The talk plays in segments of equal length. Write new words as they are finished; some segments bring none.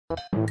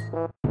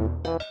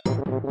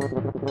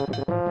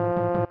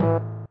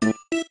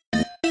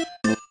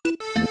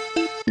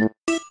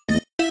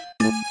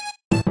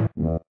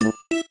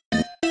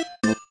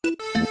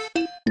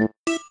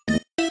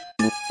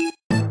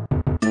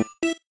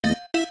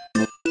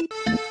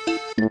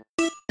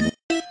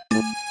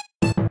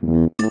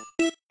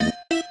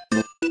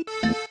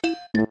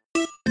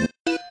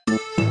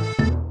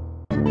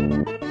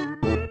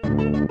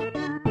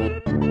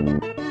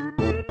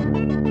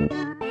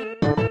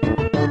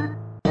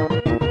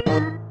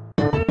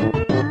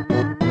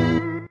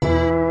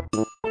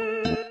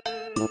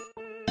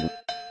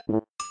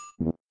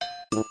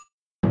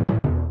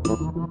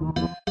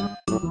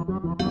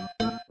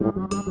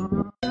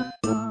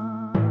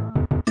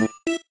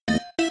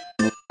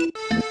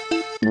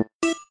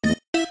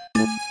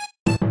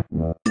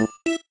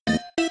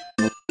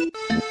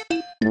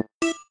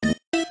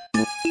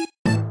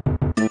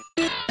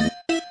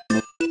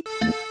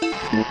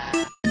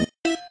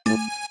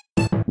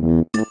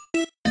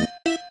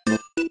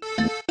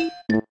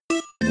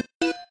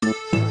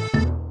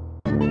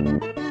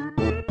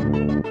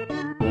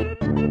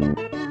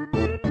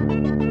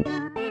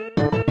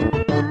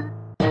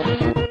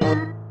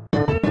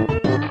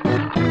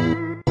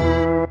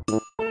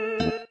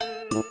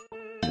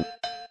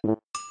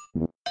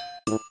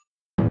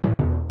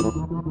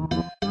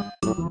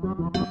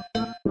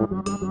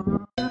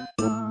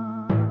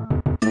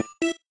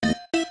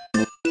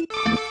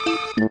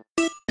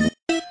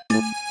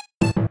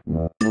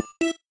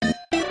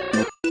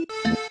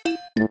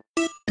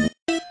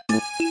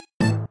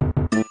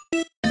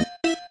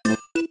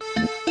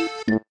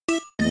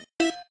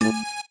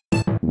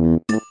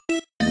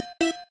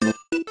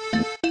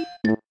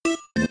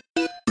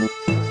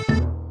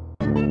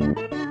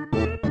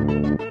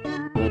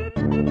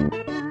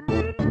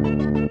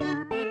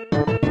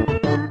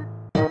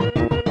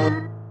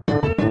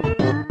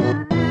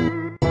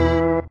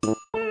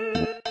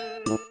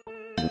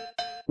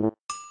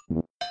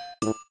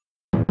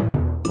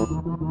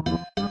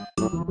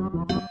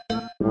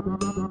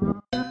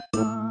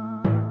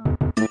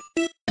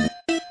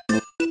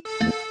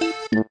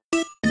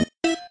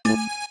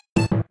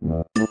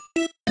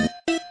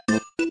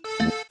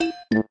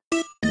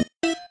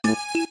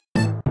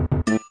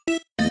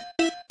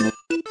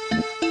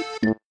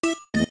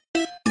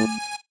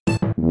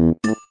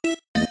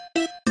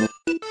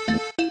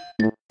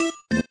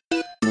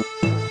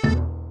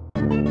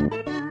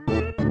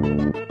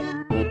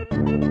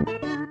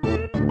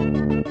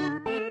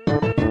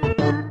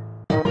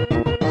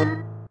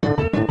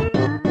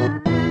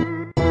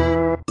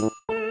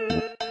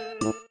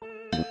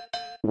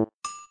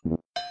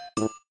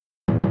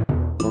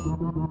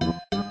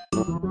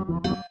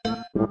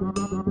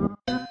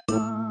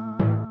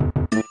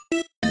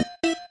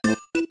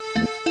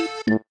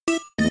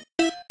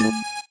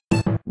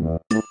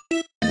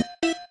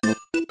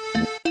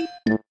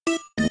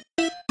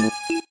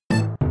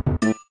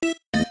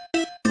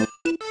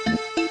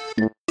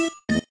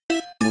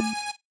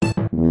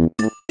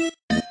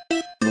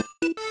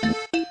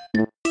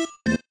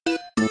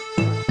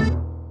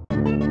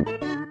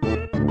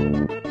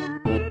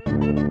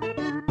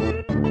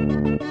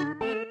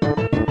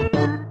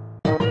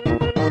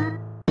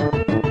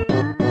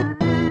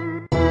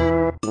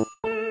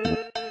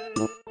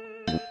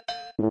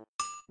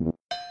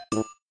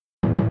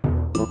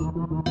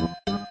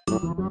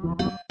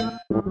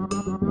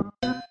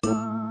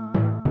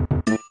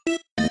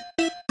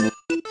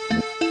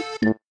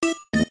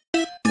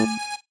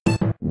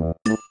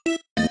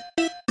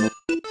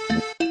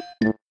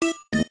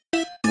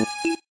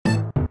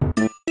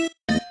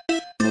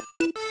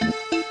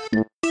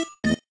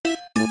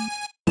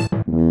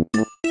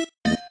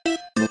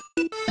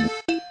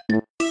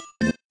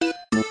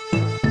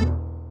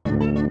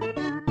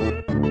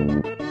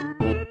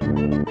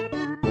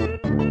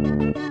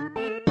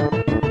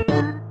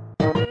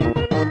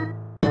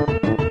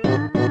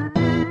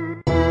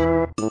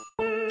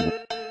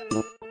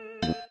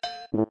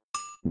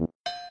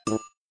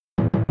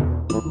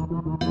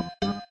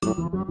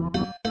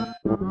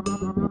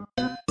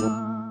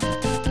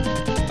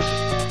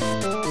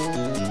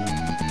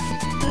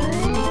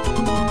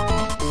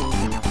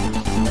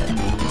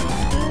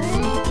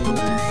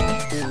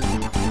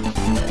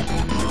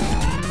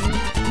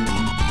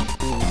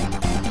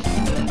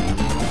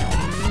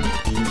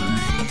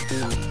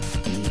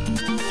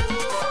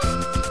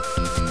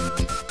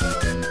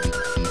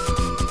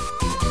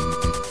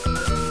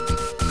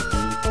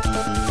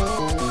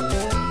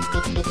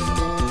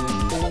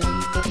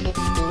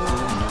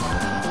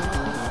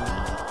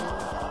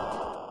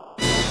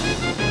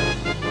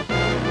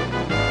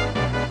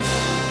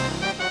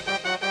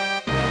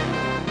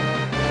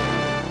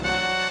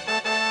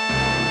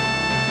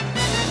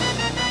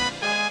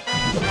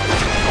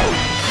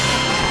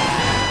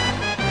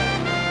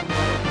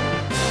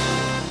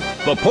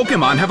The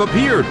Pokémon have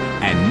appeared,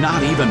 and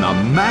not even the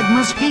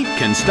magma's heat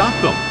can stop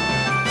them.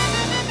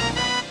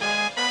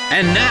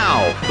 And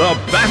now, the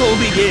battle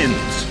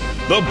begins.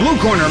 The blue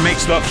corner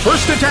makes the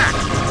first attack.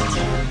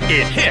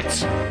 It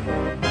hits.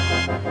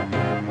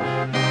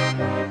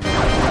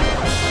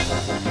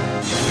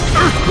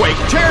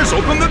 earthquake tears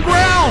open the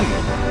ground!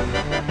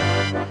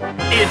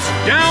 It's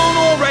down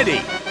already!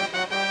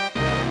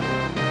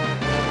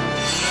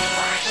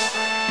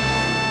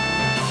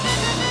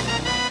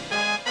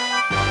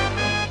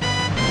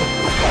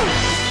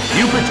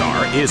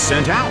 Pupitar is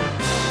sent out.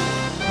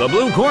 The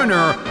blue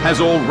corner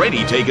has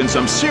already taken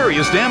some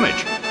serious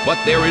damage,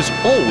 but there is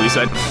always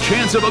a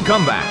chance of a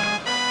comeback.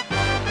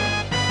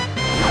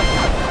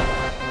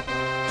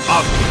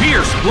 A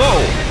fierce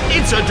blow!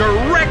 It's a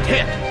direct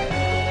hit!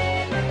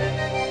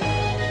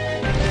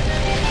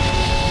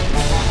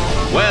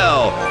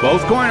 Well,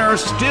 both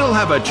corners still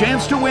have a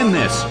chance to win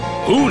this.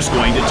 Who's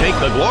going to take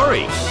the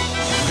glory?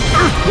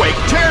 Earthquake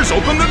tears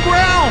open the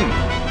ground!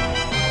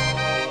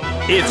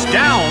 It's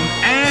down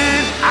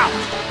and out!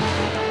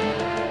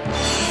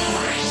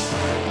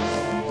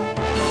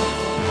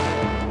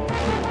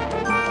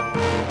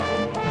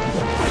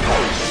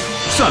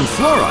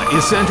 Sunflora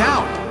is sent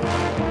out.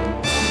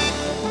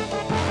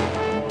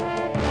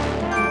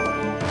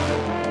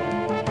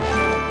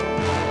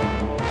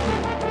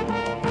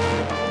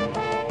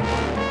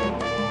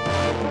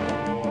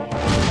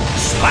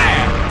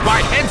 Slammed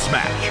by head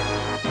smash.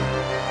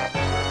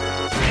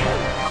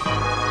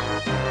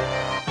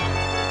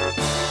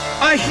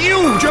 A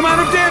huge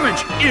amount of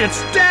damage!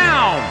 It's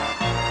down!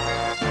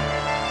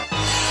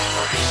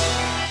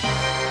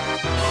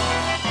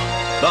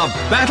 The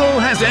battle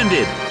has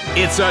ended.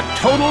 It's a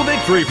total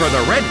victory for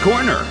the red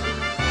corner.